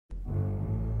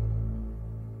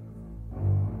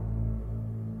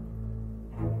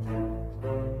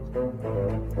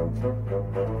It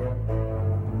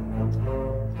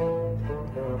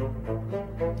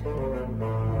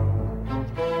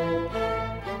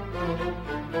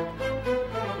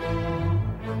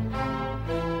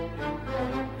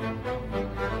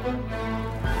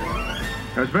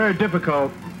was very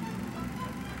difficult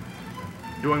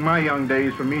during my young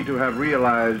days for me to have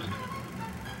realized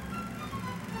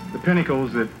the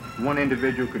pinnacles that one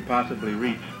individual could possibly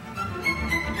reach.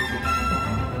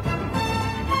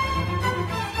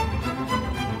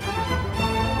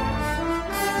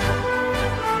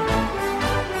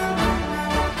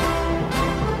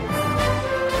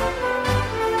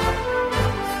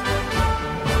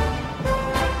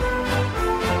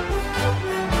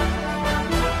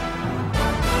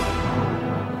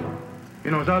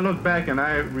 You know, as I look back and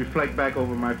I reflect back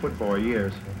over my football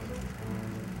years,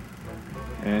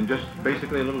 and just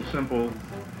basically a little simple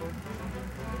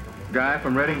guy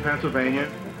from Reading, Pennsylvania,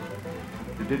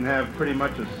 that didn't have pretty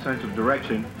much a sense of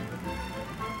direction.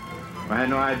 I had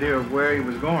no idea of where he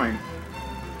was going.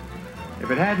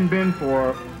 If it hadn't been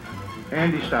for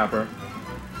Andy Stopper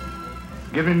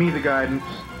giving me the guidance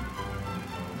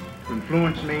to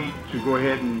influence me to go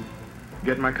ahead and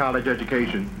get my college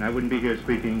education, I wouldn't be here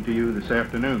speaking to you this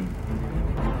afternoon.